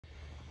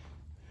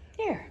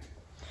Here.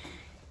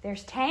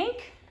 There's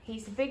Tank.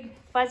 He's the big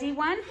fuzzy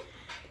one.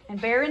 And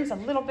Baron's a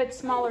little bit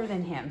smaller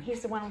than him. He's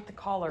the one with the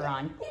collar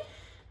on.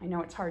 I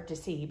know it's hard to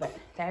see, but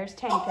there's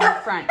Tank in the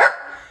front.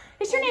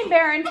 Is your name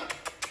Baron?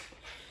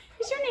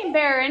 Is your name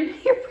Baron?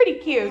 You're pretty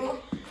cute.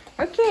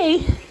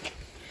 Okay.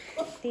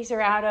 These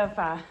are out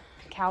of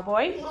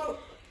Cowboy.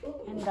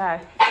 And our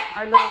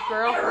little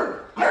girl,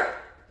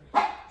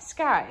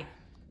 Sky.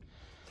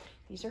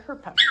 These are her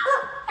puppies.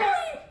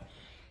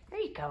 There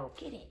you go.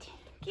 Get it.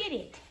 Get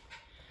it.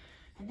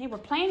 And they were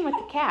playing with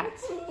the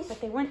cats, but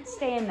they wouldn't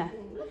stay in the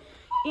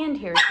end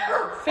here, so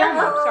I could film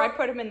them, so I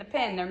put them in the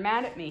pen. They're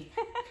mad at me.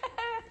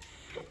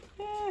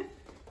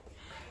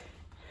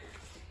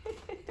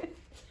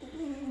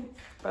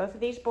 Both of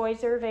these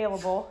boys are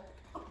available.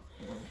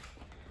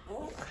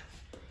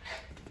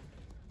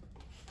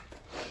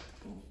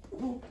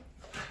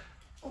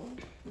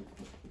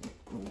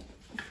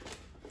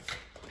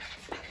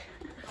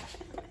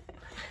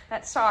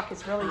 That sock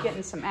is really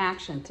getting some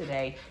action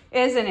today,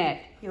 isn't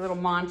it, you little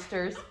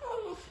monsters?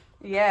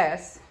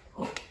 Yes.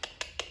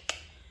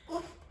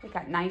 They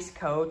got nice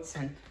coats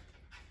and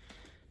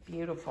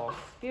beautiful,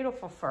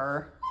 beautiful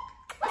fur.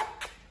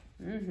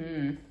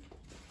 Mm-hmm.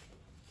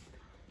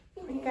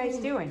 What are you guys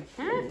doing?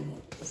 Huh?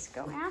 Just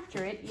go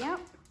after it. Yep.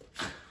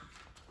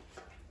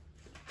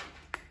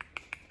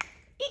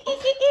 Eek, eek,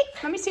 eek,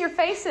 eek. Let me see your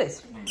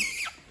faces.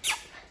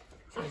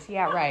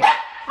 Yeah, right.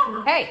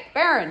 Hey,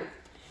 Baron,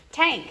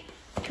 Tank.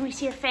 Can we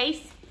see your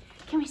face?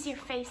 Can we see your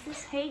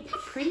faces? Hey,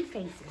 pretty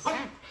faces, huh?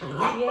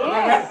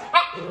 Yes.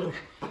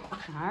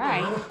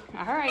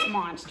 All right,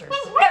 monsters.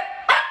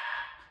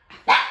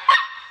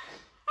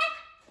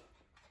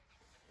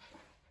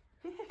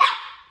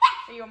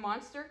 Are you a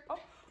monster?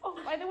 Oh,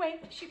 by the way,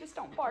 Shibas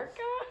don't bark.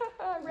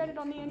 I read it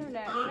on the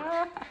internet.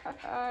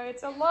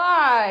 It's a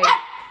lie.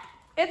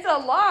 It's a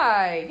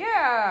lie.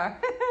 Yeah.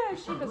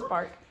 Shibas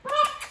bark.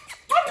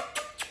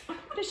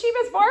 Does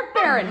Shibas bark,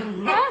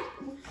 Baron? Huh?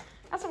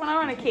 That's the one I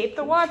want to keep,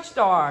 the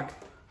watchdog.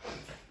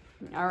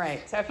 All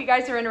right, so if you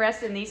guys are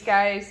interested in these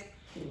guys,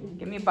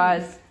 give me a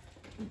buzz.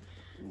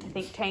 I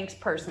think Tank's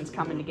person's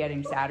coming to get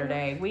him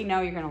Saturday. We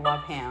know you're going to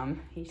love him.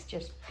 He's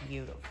just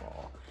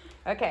beautiful.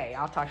 Okay,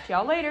 I'll talk to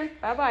y'all later.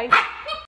 Bye-bye.